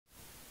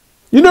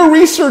You know,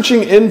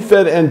 researching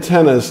end-fed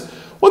antennas,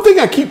 one thing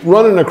I keep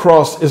running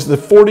across is the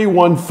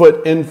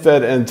 41-foot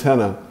end-fed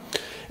antenna.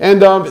 And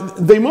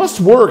they must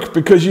work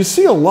because you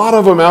see a lot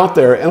of them out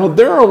there. And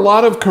there are a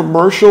lot of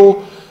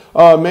commercial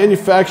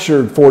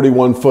manufactured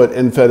 41-foot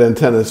end-fed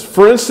antennas.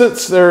 For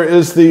instance, there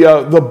is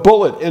the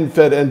Bullet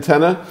end-fed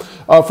antenna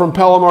from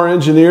Palomar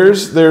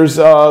Engineers. There's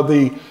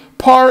the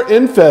PAR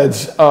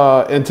end-feds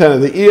antenna,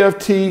 the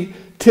EFT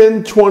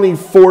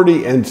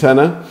 102040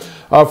 antenna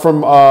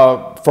from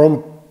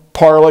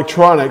PAR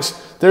Electronics.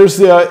 There's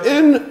the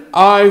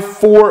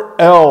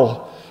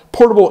NI4L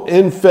portable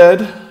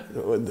end-fed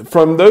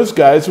from those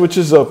guys, which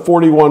is a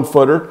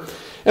 41-footer.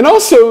 And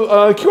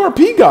also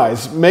QRP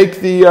guys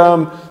make the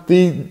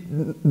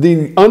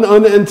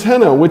UN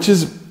antenna, which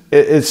is,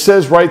 it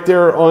says right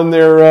there on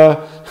their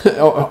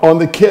on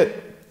the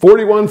kit,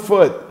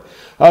 41-foot.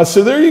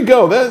 So there you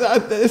go.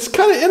 It's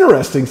kind of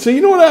interesting. So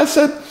you know what I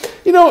said?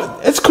 You know,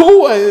 it's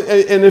cool.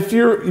 And if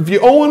you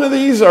own one of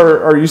these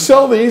or you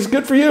sell these,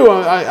 good for you.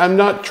 I'm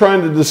not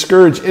trying to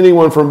discourage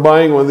anyone from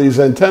buying one of these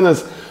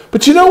antennas.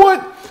 But you know what?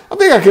 I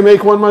think I can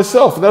make one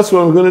myself. And that's what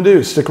I'm going to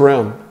do. Stick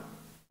around.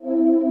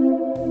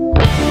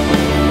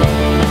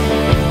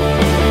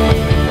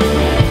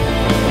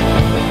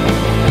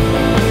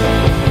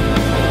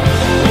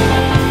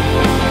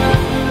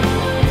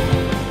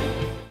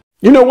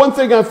 You know, one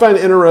thing I find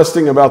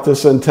interesting about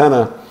this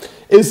antenna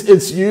is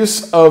its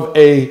use of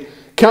a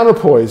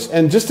counterpoise,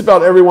 and just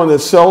about everyone that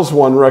sells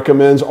one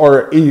recommends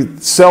or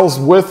sells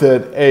with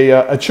it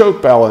a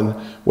choke balun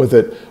with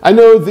it. I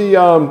know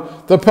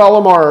the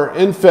Palomar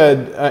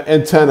end-fed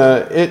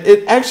antenna,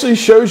 it actually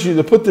shows you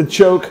to put the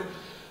choke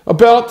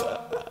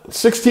about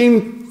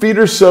 16 feet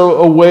or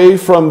so away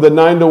from the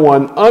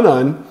 9-to-1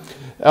 UN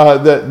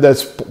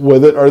that's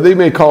with it, or they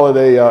may call it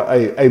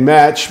a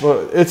match,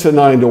 but it's a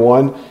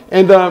 9-to-1.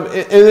 And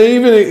they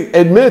even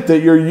admit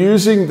that you're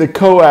using the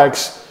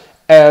coax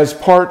as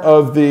part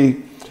of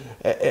the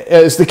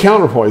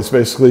counterpoise,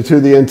 basically, to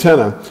the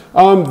antenna.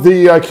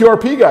 The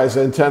QRP guy's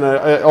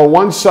antenna, on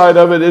one side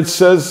of it, it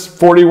says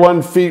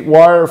 41 feet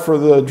wire for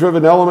the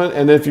driven element,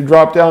 and if you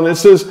drop down, it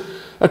says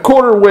a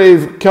quarter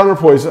wave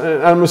counterpoise.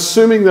 And I'm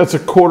assuming that's a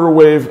quarter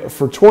wave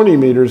for 20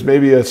 meters,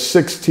 maybe a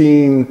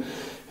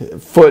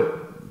 16-foot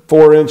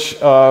 4-inch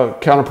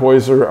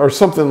counterpoise or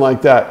something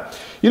like that.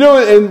 You know,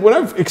 and when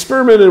I've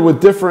experimented with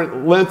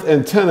different length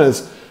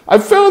antennas,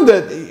 I've found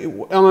that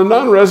on a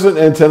non-resident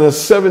antenna,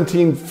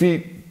 17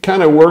 feet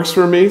kind of works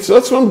for me. So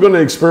that's what I'm going to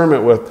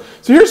experiment with.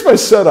 So here's my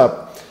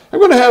setup. I'm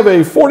going to have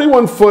a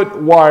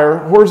 41-foot wire,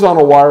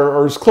 horizontal wire,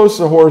 or as close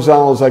to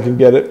horizontal as I can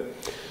get it.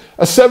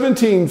 A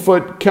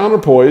 17-foot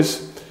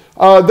counterpoise.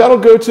 That'll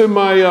go to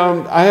my,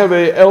 I have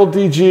a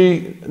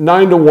LDG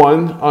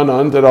 9-to-1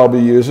 UN that I'll be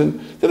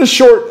using. Then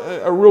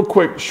a real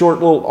quick, short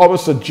little,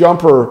 almost a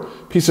jumper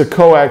piece of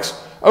coax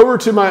over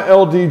to my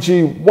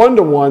LDG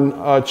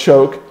 1-to-1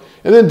 choke,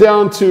 and then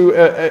down to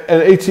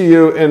an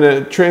ATU and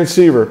a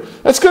transceiver.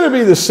 That's going to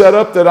be the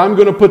setup that I'm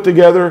going to put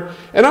together.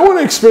 And I want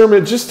to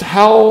experiment just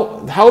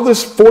how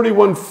this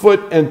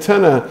 41-foot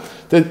antenna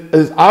that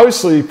is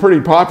obviously pretty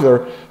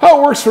popular, how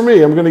it works for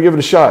me. I'm going to give it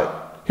a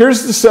shot.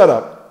 Here's the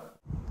setup.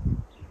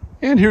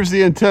 And here's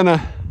the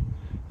antenna.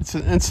 It's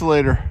an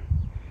insulator.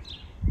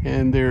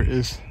 And there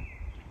is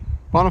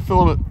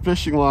monofilament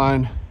fishing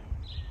line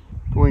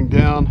going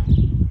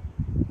down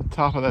the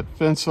top of that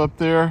fence up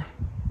there.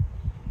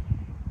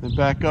 Then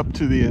back up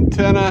to the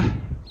antenna.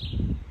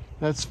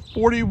 That's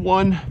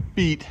 41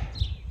 feet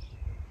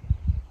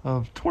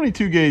of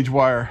 22 gauge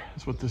wire.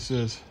 That's what this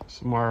is.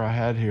 Some wire I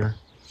had here.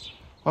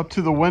 Up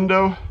to the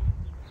window.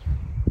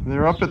 And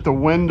they're up at the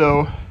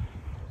window.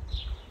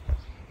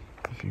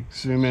 If you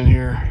zoom in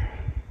here,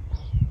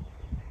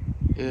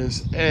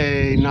 is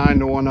a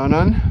 9-to-1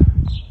 UN.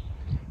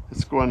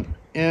 It's going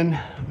in.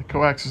 The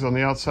coax is on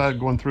the outside,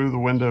 going through the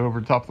window, over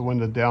the top of the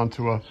window, down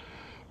to a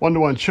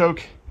 1-to-1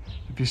 choke.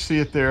 If you see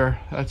it there,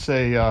 that's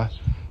a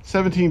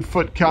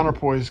 17-foot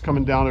counterpoise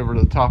coming down over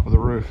to the top of the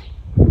roof.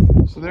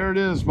 So there it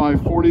is, my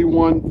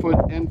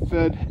 41-foot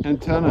end-fed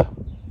antenna.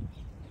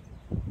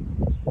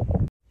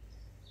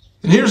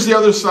 And here's the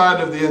other side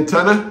of the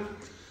antenna.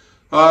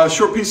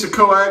 Short piece of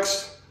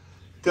coax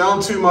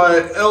down to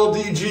my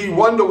LDG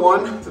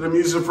 1-to-1 that I'm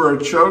using for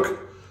a choke.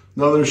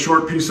 Another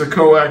short piece of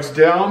coax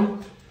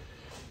down.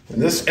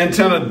 And this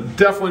antenna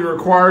definitely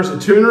requires a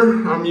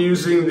tuner. I'm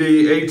using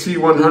the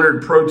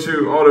AT100 Pro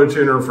 2 auto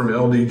tuner from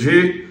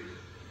LDG.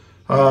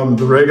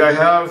 The rig I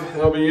have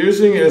I'll be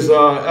using is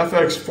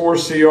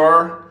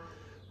FX4CR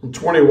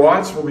 20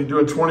 watts. We'll be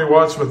doing 20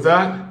 watts with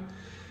that.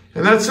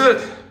 And that's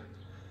it.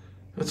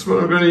 That's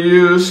what I'm going to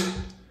use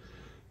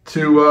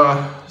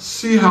to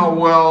see how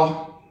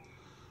well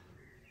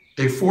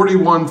a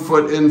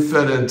 41-foot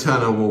end-fed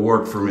antenna will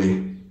work for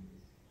me.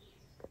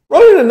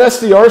 Running an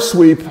SDR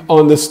sweep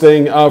on this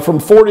thing from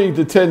 40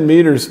 to 10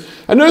 meters.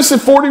 I noticed that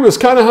 40 was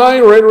kind of high,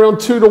 right around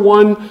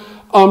 2-to-1.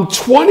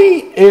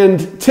 20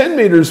 and 10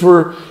 meters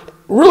were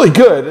really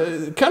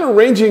good, kind of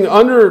ranging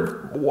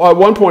under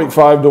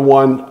 1.5 to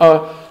 1.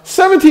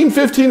 17,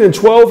 15, and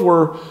 12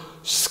 were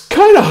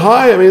kind of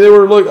high. I mean, they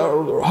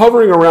were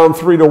hovering around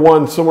 3 to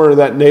 1, somewhere in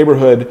that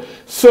neighborhood.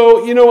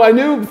 So, you know, I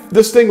knew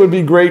this thing would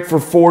be great for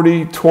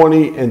 40,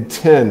 20, and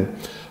 10.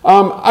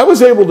 I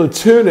was able to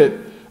tune it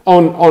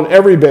on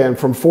every band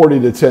from 40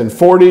 to 10.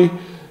 40,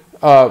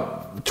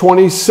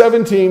 20,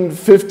 17,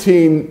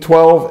 15,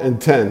 12,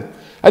 and 10.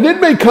 I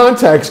did make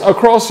contacts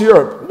across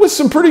Europe with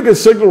some pretty good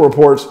signal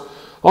reports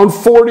on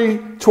 40,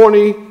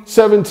 20,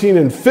 17,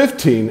 and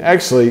 15,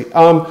 actually.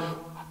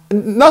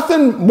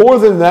 Nothing more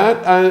than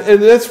that,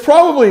 and that's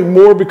probably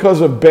more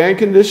because of band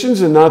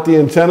conditions and not the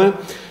antenna.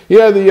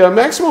 Yeah, the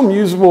maximum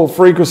usable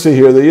frequency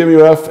here, the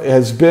EMUF,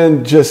 has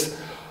been just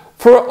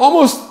for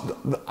almost,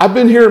 I've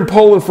been here in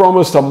Poland for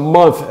almost a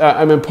month.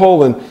 I'm in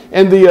Poland,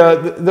 and the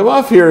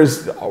MUF here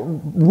has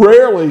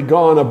rarely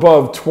gone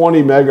above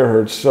 20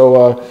 megahertz,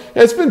 so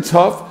it's been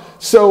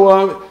tough.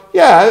 So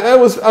yeah, I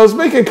was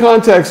making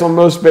contacts on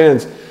most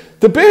bands.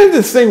 The band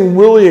this thing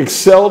really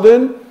excelled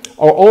in,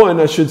 or on,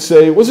 I should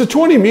say, was a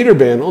 20-meter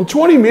band. On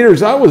 20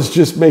 meters, I was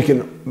just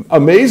making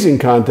amazing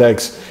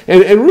contacts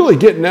and really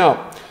getting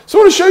out. So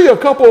I want to show you a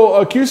couple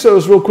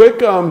QSOs real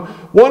quick.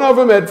 One of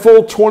them at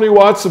full 20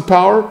 watts of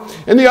power,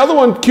 and the other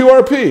one,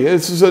 QRP.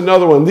 This is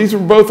another one. These were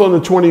both on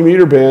the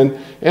 20-meter band.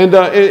 And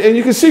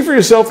you can see for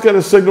yourself the kind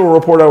of signal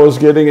report I was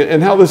getting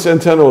and how this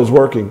antenna was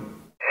working.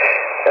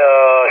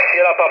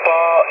 Sierra Papa,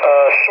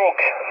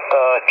 stroke,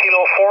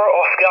 Kilo 4,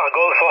 Oscar,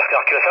 Golf,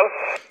 Oscar,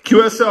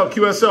 QSL?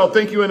 QSL.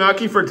 Thank you,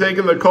 Inaki, for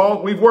taking the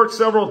call. We've worked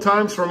several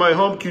times for my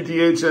home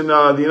QTH in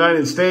the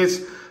United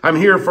States. I'm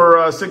here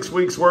for 6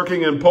 weeks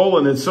working in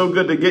Poland. It's so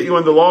good to get you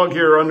on the log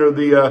here under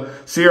the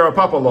Sierra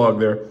Papa log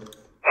there.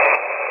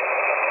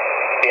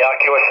 Yeah,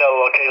 QSL,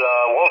 okay,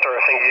 Walter, I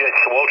think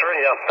it's Walter,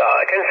 yeah.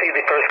 I can see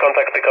the first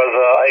contact because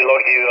I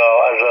logged you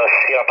as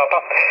Sierra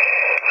Papa.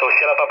 So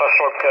Sierra Papa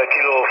stroke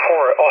Kilo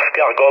 4,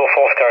 Oscar, Golf,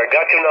 Oscar.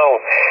 Got you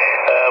now,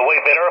 way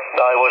better.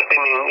 I was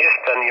beaming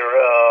east and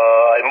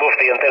I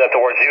moved the antenna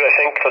towards you, I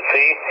think. Let's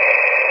see.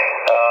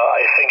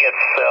 I think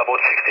it's about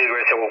 60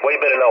 degrees, so way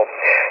better now.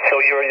 So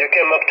you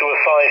came up to a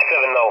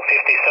 5.7 now,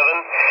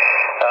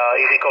 57.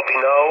 Easy copy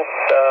now.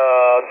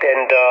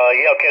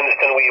 Yeah, okay,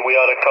 understand we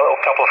had a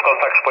couple of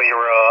contacts for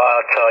your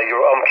at your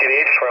home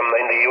QTH from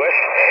in the US.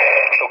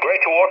 So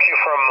great to walk you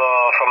from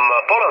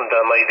Poland,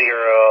 my dear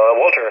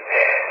Walter.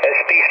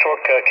 SP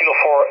stroke Kilo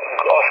 4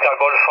 Oscar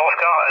Golf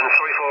Oscar, and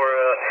sorry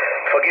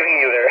for giving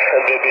you there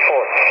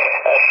before.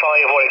 S5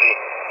 Voyager.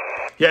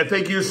 Yeah,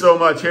 thank you so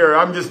much here.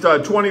 I'm just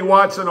 20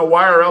 watts and a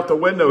wire out the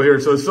window here,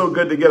 so it's so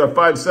good to get a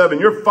 5.7.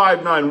 You're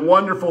 5.9,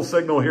 wonderful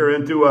signal here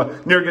into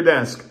near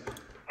Gdansk.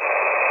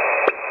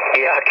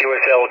 Yeah,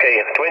 QSL,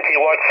 okay. 20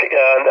 watts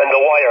and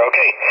the wire,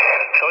 okay.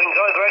 So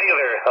enjoy the radio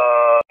there.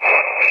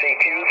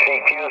 CQ,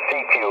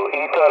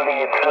 Italy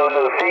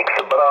Zulu 6,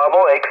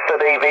 Bravo,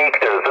 X-ray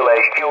Victor,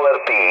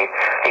 /QRP.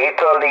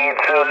 Italy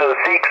Zulu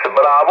 6,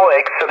 Bravo,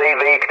 X-ray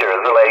Victor,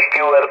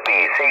 /QRP,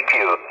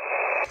 CQ.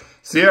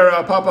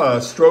 Sierra Papa,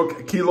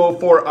 stroke Kilo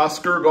 4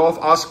 Oscar Golf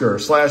Oscar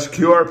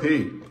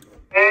 /QRP.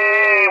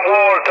 Hey,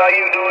 Walt, how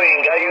you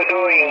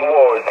doing,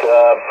 Walt?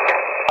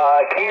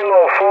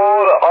 Kilo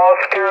 4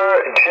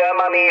 Oscar,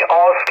 Germany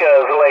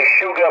Oscar,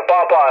 Sugar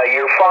Papa,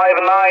 you're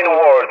 5'9",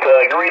 Walt.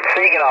 Great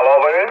signal,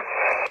 over.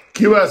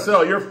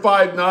 QSL, you're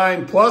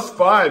 5'9",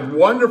 +5.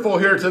 Wonderful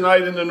here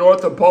tonight in the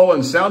north of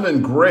Poland,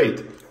 sounding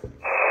great.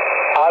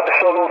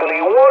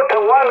 Absolutely. Walt,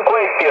 one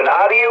question.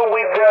 Are you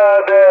with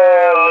the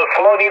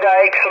Florida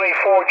X-Ray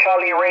 4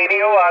 Charlie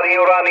radio? Are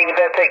you running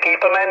that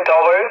equipment,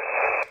 over?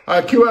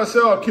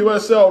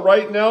 QSL,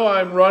 right now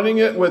I'm running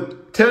it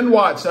with 10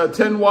 watts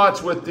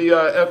with the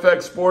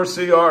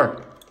FX4CR.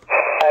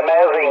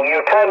 Amazing.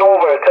 You 10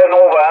 over.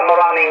 I'm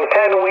running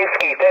 10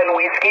 whiskey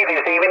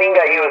this evening.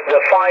 I used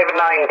the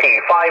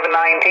 590. I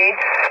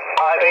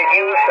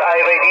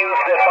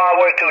reduced the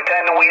power to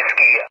 10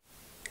 whiskey.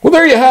 Well,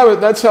 there you have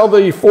it. That's how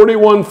the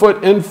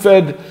 41-foot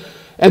end-fed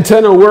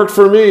antenna worked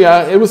for me.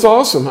 It was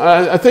awesome.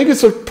 I think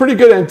it's a pretty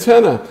good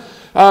antenna.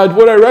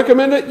 Would I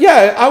recommend it?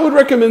 Yeah, I would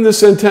recommend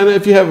this antenna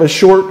if you have a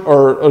short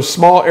or a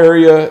small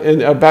area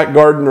in a back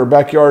garden or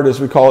backyard,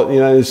 as we call it in the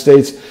United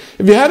States.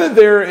 If you had it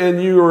there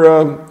and you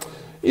were,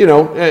 you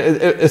know,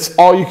 it's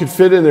all you could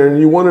fit in there and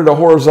you wanted a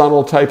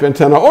horizontal type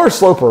antenna or a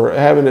sloper,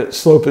 having it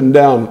sloping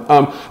down.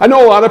 I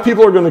know a lot of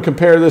people are going to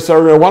compare this.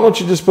 Why don't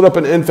you just put up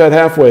an end-fed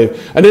half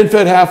wave? An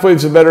end-fed half wave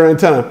is a better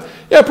antenna.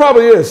 Yeah, it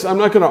probably is. I'm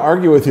not going to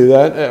argue with you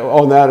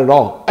on that at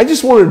all. I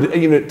just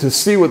wanted to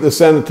see what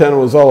this antenna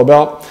was all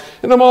about.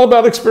 And I'm all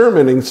about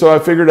experimenting, so I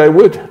figured I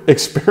would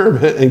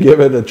experiment and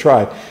give it a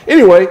try.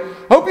 Anyway,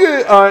 hope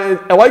you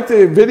liked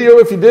the video.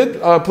 If you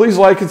did, please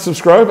like and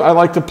subscribe. I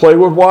like to play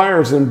with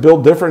wires and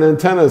build different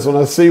antennas. When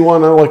I see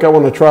one, I want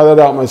to try that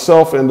out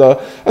myself, and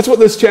that's what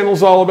this channel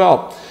is all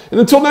about. And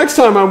until next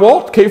time, I'm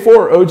Walt,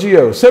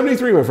 K4OGO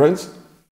 73, my friends.